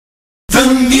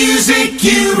music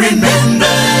you remember.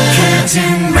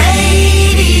 Curtin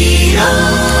Radio.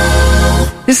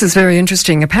 This is very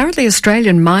interesting. Apparently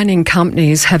Australian mining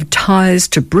companies have ties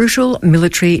to brutal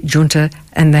military junta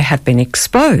and they have been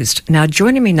exposed. Now,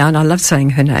 joining me now, and I love saying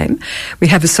her name, we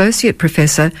have Associate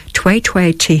Professor Htwe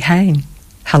Htwe Thein.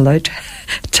 Hello,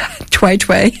 Htwe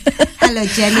Htwe. Hello,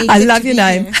 Jenny. I love your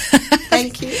name.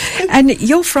 Thank you. And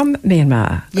you're from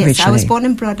Myanmar Yes, originally. I was born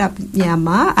and brought up in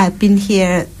Myanmar. I've been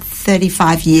here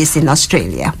 35 years in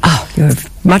Australia. Oh, you're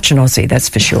much an Aussie, that's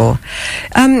for sure.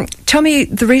 Tell me,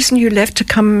 the reason you left to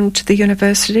come to the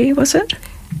university, was it?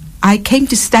 I came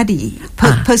to study,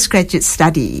 postgraduate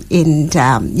study in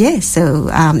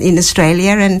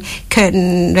Australia, and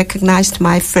Curtin recognised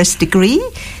my first degree.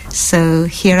 So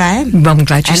here I am. Well, I'm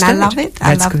glad you started. And I love it.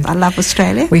 Good. I love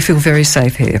Australia. We feel very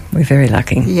safe here. We're very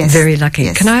lucky. Yes. Very lucky.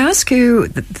 Yes. Can I ask you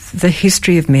the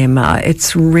history of Myanmar?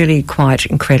 It's really quite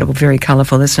incredible, very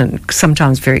colourful, isn't it?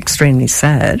 Sometimes very extremely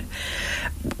sad.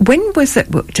 When was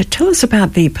it? Tell us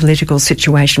about the political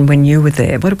situation when you were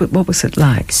there. What was it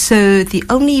like? So the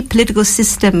only political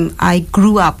system I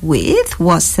grew up with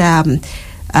was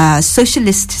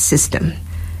socialist system.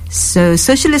 So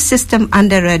socialist system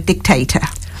under a dictator.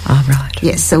 Oh, right.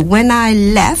 Yes, so when I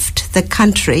left the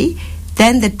country,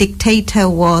 then the dictator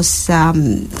was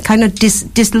kind of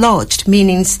dislodged,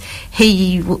 meaning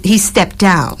he stepped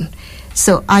down.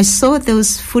 So I saw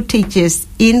those footages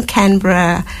in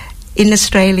Canberra, in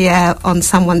Australia, on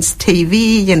someone's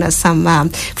TV, some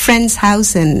friend's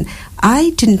house, and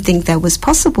I didn't think that was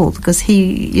possible because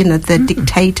the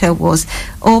dictator was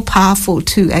all powerful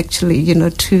to actually,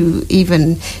 to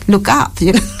even look up,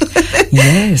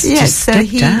 Yes, yes, to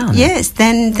step down. Yes,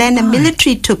 then the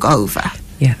military took over.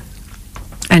 Yeah.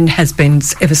 And has been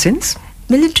ever since?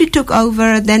 Military took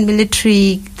over, then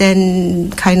military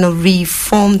kind of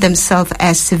reformed themselves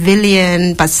as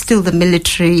civilian, but still the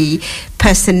military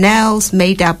personnel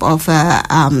made up of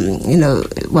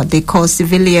what they call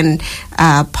civilian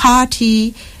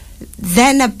party.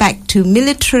 Then back to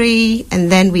military,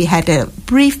 and then we had a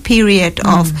brief period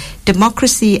of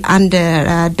democracy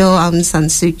under Do Aung San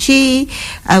Suu Kyi.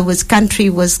 Country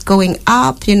was going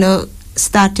up,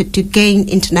 started to gain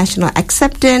international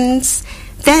acceptance.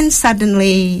 Then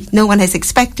suddenly, no one has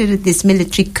expected this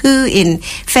military coup in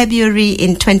February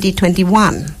in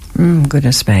 2021.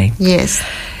 Goodness me. Yes.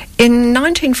 In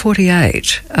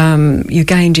 1948, you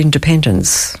gained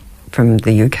independence from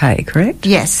the UK, correct?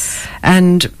 Yes.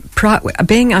 And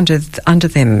being under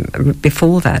them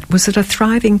before that, was it a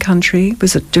thriving country?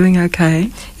 Was it doing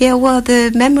okay? Yeah, well,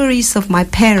 the memories of my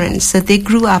parents, so they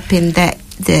grew up in that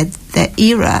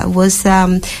era, was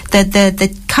the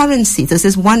currency. This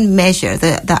is one measure.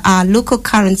 Our local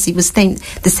currency was the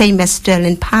same as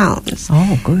sterling pounds.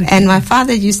 Oh, good. And my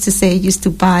father used to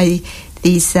buy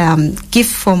these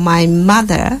gifts for my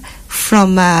mother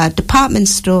from a department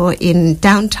store in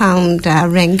downtown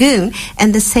Rangoon,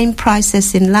 and the same price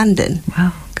as in London.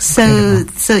 Wow. So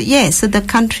the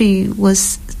country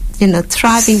was,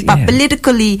 thriving, but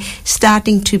politically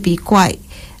starting to be quite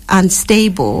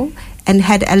unstable, and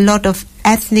had a lot of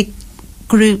ethnic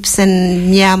groups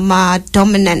and Myanmar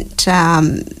dominant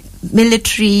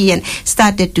military, and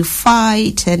started to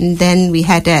fight, and then we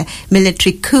had a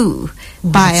military coup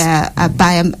by a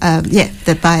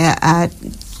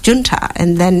junta,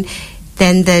 and then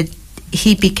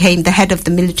he became the head of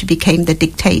the military, became the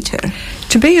dictator.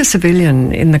 To be a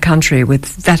civilian in the country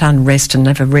with that unrest and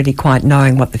never really quite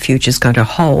knowing what the future's going to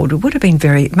hold,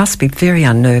 it must be very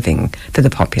unnerving for the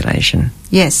population.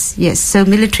 Yes. So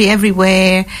military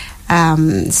everywhere,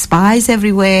 spies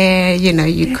everywhere.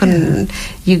 You couldn't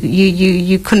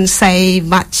say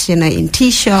much. In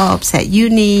tea shops, at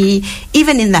uni,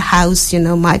 even in the house.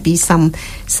 Might be some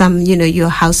your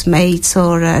housemates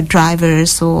or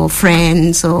drivers or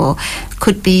friends, or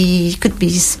could be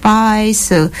spies.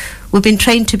 So we've been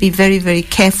trained to be very, very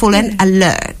careful and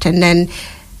alert, and then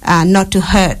not to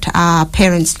hurt our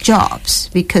parents' jobs,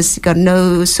 because you got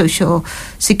no social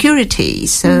security.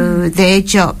 So their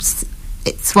jobs,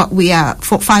 it's what we are,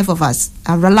 5 of us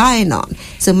are relying on.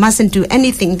 So mustn't do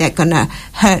anything that's going to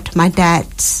hurt my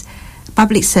dad's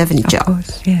public servant job. Of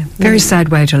course, yeah. Very sad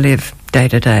way to live day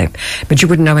to day. But you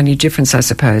wouldn't know any difference, I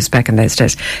suppose, back in those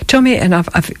days. Tell me, and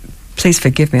please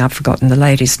forgive me, I've forgotten the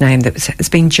lady's name that has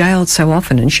been jailed so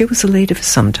often, and she was a leader for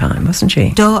some time, wasn't she?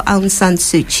 Do Aung San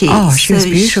Suu Kyi. Oh, she was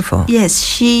beautiful. Yes,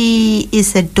 she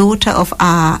is a daughter of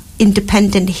our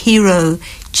independent hero,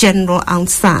 General Aung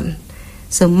San.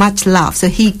 So much love. So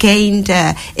he gained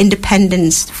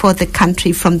independence for the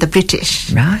country from the British.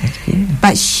 Right, yeah.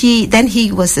 But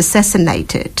he was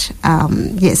assassinated.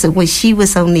 So when she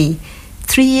was only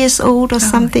 3 years old or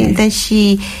something. Okay. Then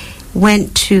she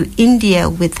went to India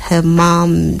with her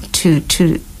mom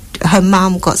her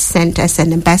mom got sent as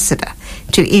an ambassador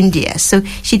to India. So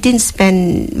she didn't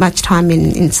spend much time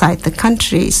inside the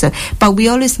country. But we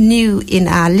always knew in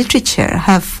our literature,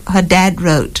 her dad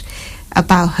wrote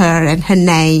about her and her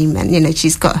name, and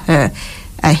she's got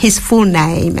his full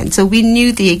name, and so we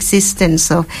knew the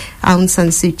existence of Aung San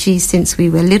Suu Kyi since we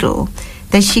were little.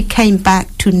 Then she came back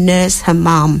to nurse her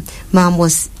mom. Mom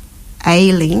was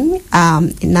ailing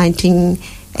in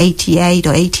 1988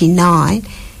 or 89.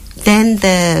 Then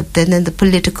the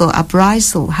political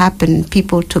uprisal happened.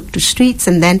 People took to streets,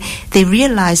 and then they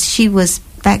realized she was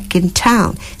back in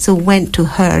town, so went to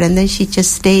her, and then she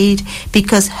just stayed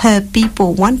because her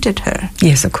people wanted her.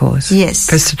 Yes, of course. Yes.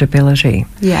 For stability.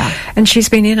 Yeah. And she's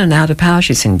been in and out of power.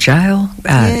 She's in jail.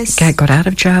 Yes. Got out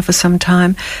of jail for some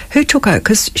time. Who took over?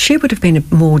 Because she would have been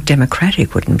more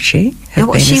democratic, wouldn't she?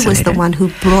 She was the one who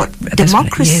brought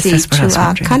democracy to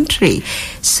our country.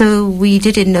 So we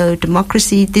didn't know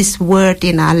democracy. This word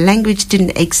in our language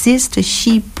didn't exist.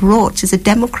 She's a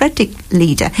democratic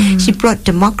leader. She brought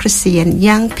democracy, and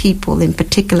young people in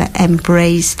particular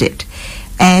embraced it.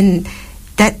 And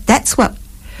that's what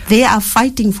they are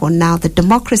fighting for now, the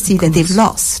democracy that they've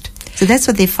lost. So that's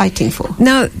what they're fighting for.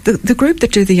 Now, the group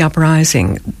that do the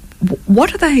uprising,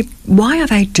 why are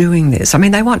they doing this? I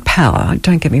mean, they want power,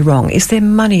 don't get me wrong. Is there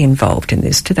money involved in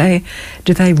this? Do they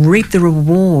reap the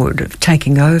reward of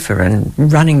taking over and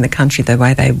running the country the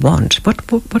way they want?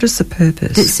 What is the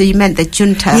purpose? So you meant the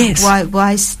junta? Yes.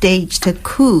 Why stage the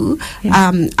coup?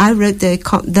 Yes. I wrote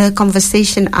the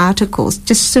conversation articles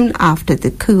just soon after the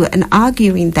coup, and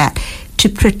arguing that to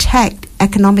protect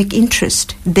economic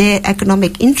interest, their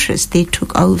economic interest, they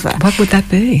took over. What would that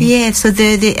be? Yeah, so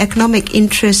the economic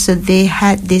interest, so they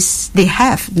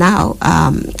have now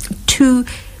two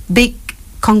big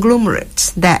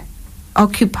conglomerates that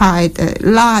occupy a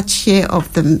large share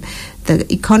of the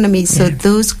economy. So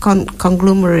those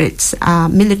conglomerates are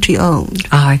military owned.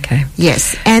 Ah, okay.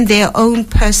 Yes, and their own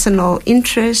personal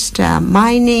interest,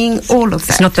 mining, all of that.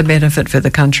 It's not the benefit for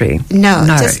the country. No,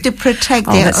 just to protect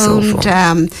their own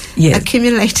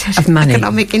accumulated of money.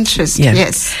 Economic interest. Yeah.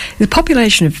 Yes. The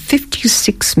population of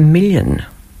 56 million.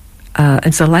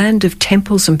 It's a land of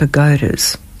temples and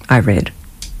pagodas, I read.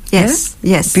 Yes,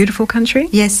 yes. Beautiful country?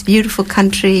 Yes, beautiful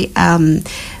country.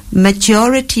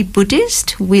 Majority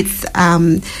Buddhist with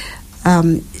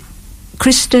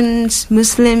Christians,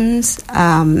 Muslims,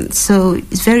 so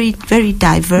it's very, very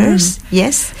diverse,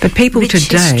 yes. But people Rich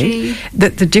today, history.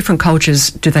 the different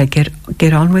cultures, do they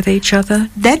get on with each other?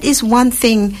 That is one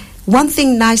thing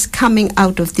nice coming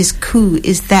out of this coup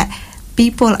is that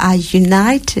people are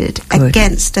united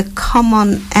against a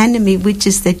common enemy, which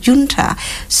is the junta.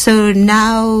 So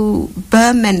now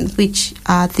Burman, which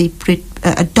are the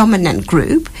dominant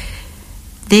group,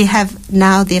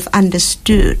 they've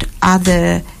understood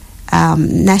other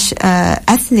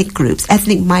ethnic groups,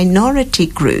 ethnic minority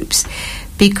groups,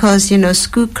 because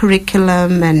school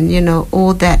curriculum and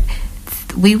all that,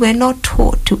 we were not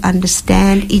taught to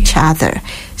understand each other.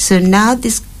 So now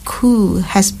this coup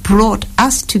has brought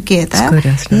us together. It's good,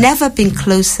 isn't it? Never been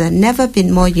closer, never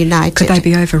been more united. Could they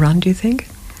be overrun, do you think?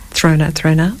 Thrown out?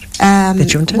 The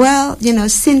junta? Well,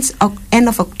 since end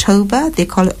of October, they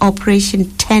call it Operation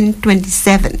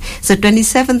 1027. So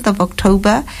 27th of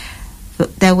October,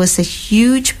 there was a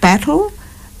huge battle,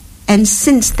 and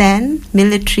since then,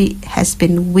 military has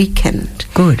been weakened.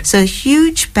 Good. So a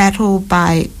huge battle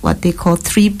by what they call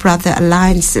three brother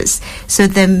alliances. So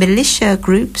the militia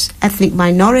groups, ethnic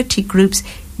minority groups,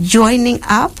 joining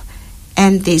up,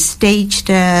 and they staged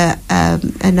a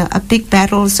big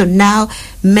battle. So now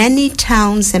many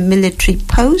towns and military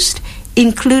posts,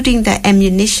 including the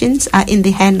ammunitions, are in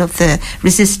the hand of the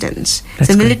resistance. That's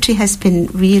the good. military has been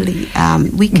really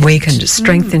weakened. Weakened,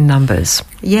 strength in numbers.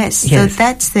 Yes, so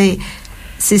that's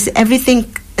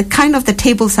everything. Kind of the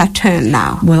tables are turned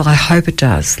now. Well, I hope it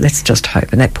does. Let's just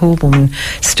hope. And that poor woman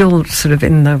still sort of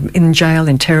in jail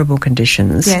in terrible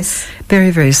conditions. Yes.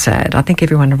 Very, very sad. I think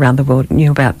everyone around the world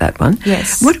knew about that one.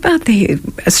 Yes. What about the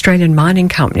Australian mining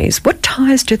companies? What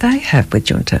ties do they have with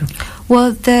junta?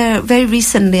 Well, very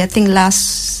recently, I think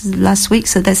last week,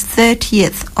 so that's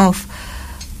 30th of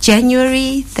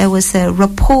January, there was a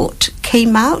report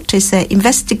came out. It's an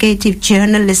investigative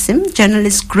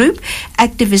journalist group,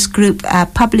 activist group,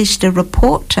 published a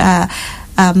report,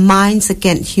 Mines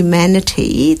Against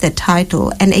Humanity, the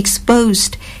title, and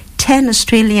exposed 10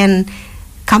 Australian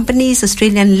companies,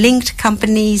 Australian-linked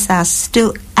companies are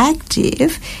still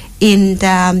active in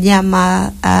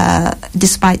Myanmar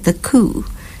despite the coup.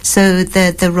 So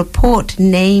the report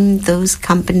named those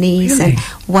companies Really? and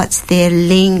what's their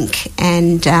link,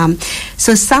 and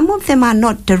so some of them are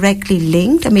not directly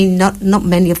linked. I mean, not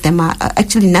many of them are.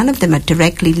 Actually, none of them are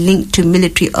directly linked to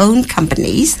military-owned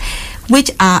companies,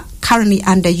 which are currently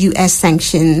under U.S.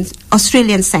 sanctions,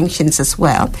 Australian sanctions as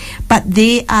well. But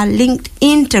they are linked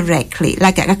indirectly,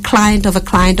 like a client of a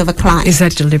client of a client. Is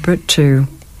that deliberate to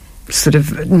sort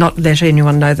of not let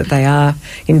anyone know that they are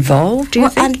involved, do you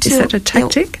think? Is that a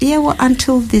tactic? Well,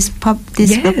 until this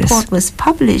Yes. report was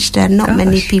published, and not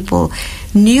many Gosh. people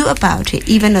knew about it.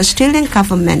 Even Australian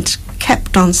government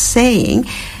kept on saying,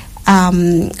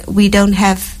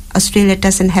 Australia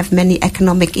doesn't have many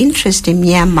economic interest in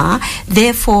Myanmar,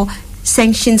 therefore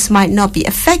sanctions might not be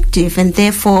effective, and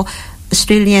therefore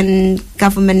Australian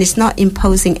government is not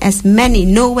imposing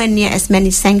nowhere near as many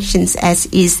sanctions as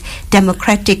is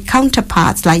democratic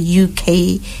counterparts like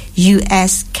UK,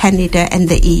 US, Canada and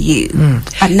the EU.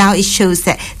 But now it shows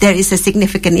that there is a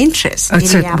significant interest in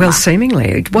Myanmar. Well,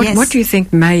 seemingly. What do you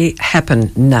think may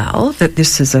happen now that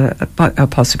this is a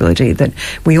possibility that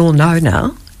we all know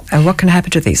now? And what can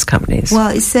happen to these companies? Well,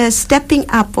 it's a stepping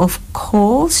up of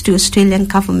calls to Australian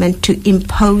government to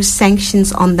impose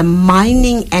sanctions on the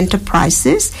mining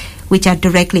enterprises, which are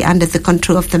directly under the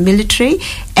control of the military,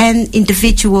 and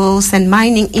individuals and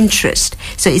mining interest.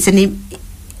 So it's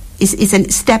a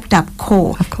stepped up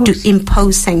call to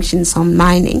impose sanctions on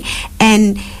mining.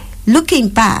 And looking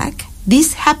back,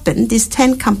 this happened, these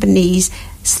 10 companies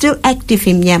still active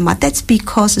in Myanmar. That's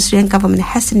because the Australian government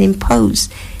hasn't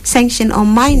imposed sanction on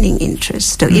mining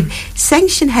interests. So if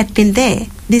sanction had been there,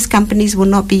 these companies will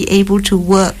not be able to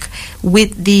work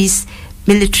with these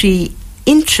military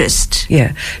interests.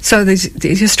 Yeah. So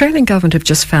the Australian government have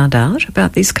just found out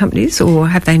about these companies, or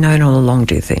have they known all along,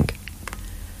 do you think?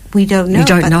 We don't know. You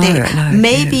don't but know. No,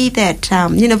 maybe that,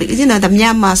 because, the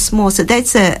Myanmar is small, so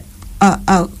that's a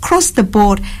across the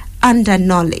board under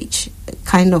knowledge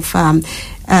kind of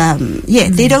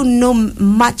they don't know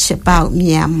much about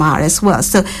Myanmar as well,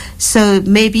 so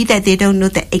maybe that they don't know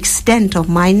the extent of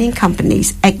mining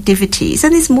companies' activities,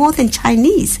 and it's more than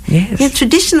Chinese. Yes.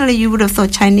 Traditionally you would have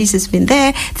thought Chinese has been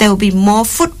there will be more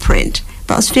footprint,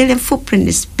 but Australian footprint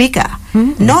is bigger,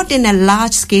 not in a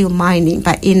large scale mining,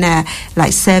 but in a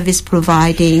like service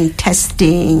providing,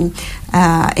 testing,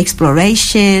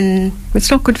 exploration.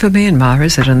 It's not good for Myanmar,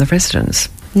 is it, and the residents?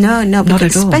 No, Not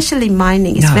because at all. especially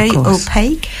mining is very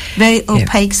opaque. Very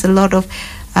opaque. So a lot of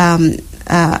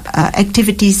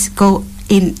activities go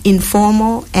in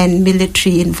informal and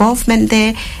military involvement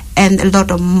there, and a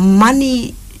lot of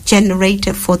money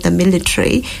generated for the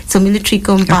military. So military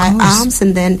go and buy arms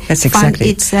and then fund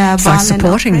its it's like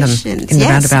supporting them in the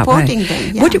roundabout way.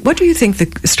 Them, yeah. What do you think the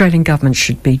Australian government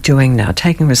should be doing now,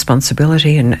 taking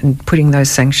responsibility and putting those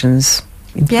sanctions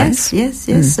in place? Yes.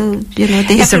 So,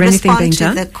 they have to respond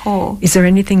to the call. Is there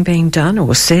anything being done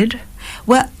or said?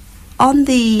 Well, on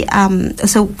the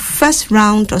first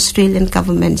round Australian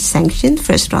government sanctioned,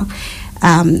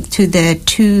 to the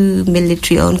 2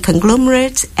 military-owned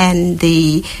conglomerates and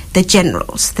the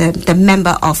generals, the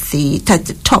member of the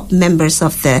top members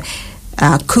of the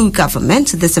coup government.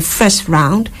 So there's a first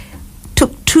round.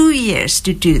 Took 2 years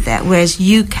to do that, whereas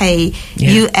UK,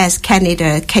 US,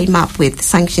 Canada came up with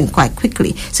sanctions quite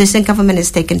quickly. So the government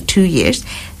has taken 2 years.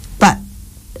 But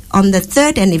on the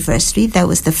 3rd anniversary, that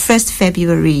was the 1st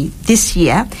February this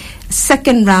year,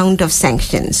 second round of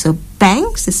sanctions. So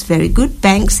banks, it's very good,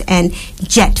 banks and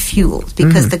jet fuel,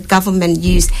 because the government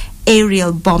used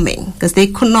aerial bombing, because they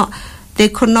could not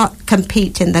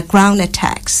compete in the ground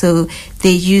attacks, so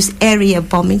they use area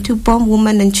bombing to bomb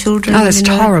women and children. Oh, that's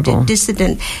horrible.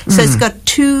 Dissident. So it's got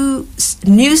 2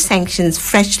 new sanctions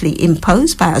freshly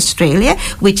imposed by Australia,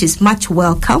 which is much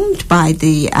welcomed by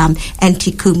the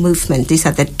anti-coup movement. These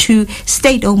are the 2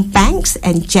 state-owned banks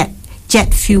and jet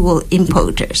fuel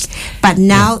importers. But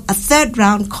now a 3rd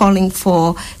round calling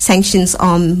for sanctions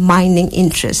on mining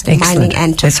interests, mining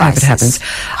enterprises. Let's hope it happens.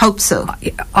 Hope so.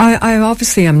 I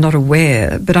obviously am not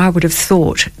aware, but I would have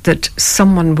thought that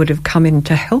someone would have come in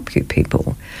to help you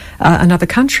people. Another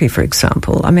country, for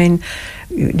example. I mean,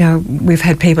 we've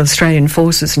had people, Australian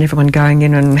forces and everyone going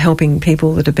in and helping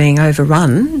people that are being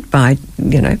overrun by,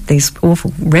 these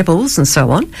awful rebels and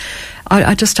so on.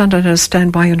 I just don't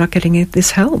understand why you're not getting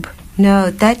this help.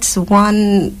 No, that's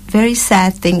one very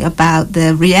sad thing about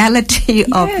the reality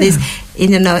of this,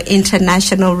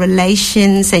 international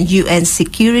relations and UN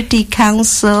Security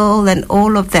Council and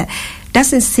all of that.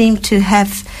 Doesn't seem to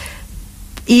have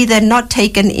either not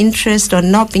taken interest or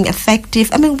not being effective.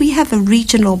 I mean, we have a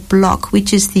regional bloc,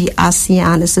 which is the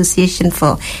ASEAN Association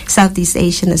for Southeast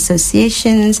Asian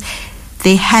Associations.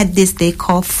 they had this they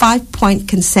call 5-point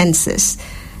consensus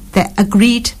that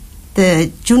agreed.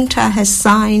 The junta has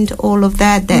signed all of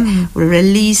that will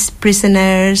release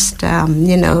prisoners,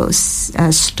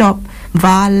 stop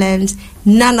violence.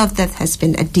 None of that has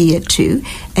been adhered to,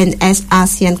 and as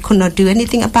ASEAN could not do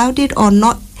anything about it, or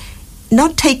not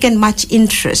taken much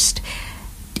interest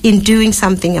in doing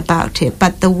something about it.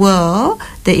 But the world,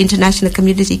 the international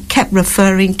community, kept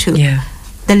referring to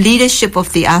the leadership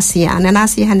of the ASEAN, and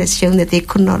ASEAN has shown that they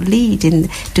could not lead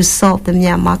to solve the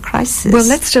Myanmar crisis. Well,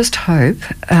 let's just hope,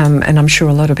 and I'm sure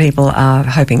a lot of people are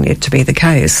hoping it to be the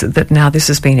case, that now this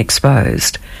has been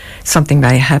exposed, something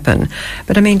may happen.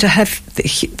 But I mean, to have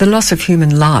the loss of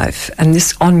human life and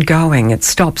this ongoing, it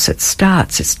stops, it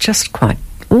starts, it's just quite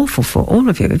awful for all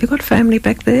of you. Have you got family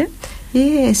back there?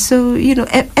 Yeah, so,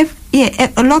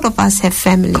 a lot of us have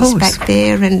families back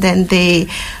there, and then they're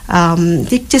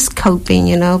just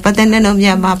coping, But then,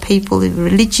 Myanmar people are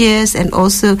religious, and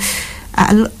also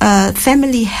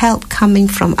family help coming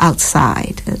from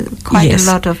outside. Quite a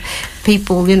lot of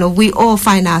people, we all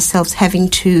find ourselves having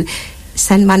to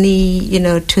send money,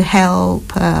 to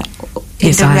help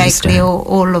indirectly, or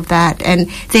all of that, and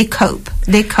they cope.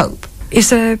 Is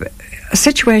there a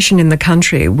situation in the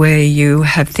country where you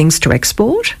have things to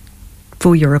export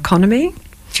for your economy?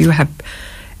 Do you have,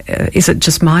 is it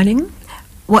just mining?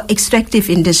 Well, extractive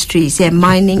industries,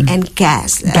 mining and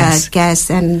gas.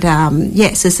 And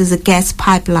yes, this is the gas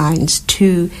pipelines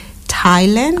to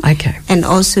Thailand and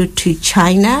also to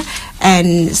China,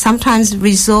 and sometimes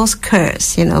resource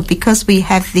curse, because we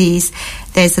have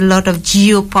there's a lot of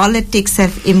geopolitics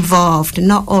have involved,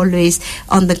 not always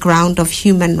on the ground of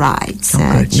human rights.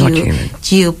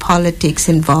 Geopolitics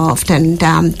involved, and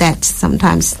that's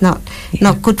sometimes not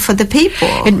good for the people.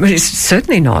 It's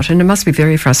certainly not, and it must be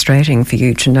very frustrating for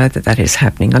you to know that is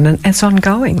happening, and it's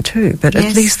ongoing too, but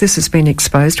at least this has been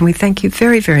exposed, and we thank you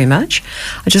very, very much.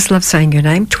 I just love saying your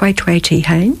name, Htwe Htwe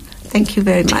Thein. Thank you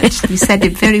very much. You said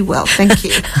it very well. Thank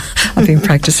you. I've been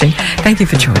practicing. Thank you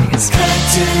for joining us.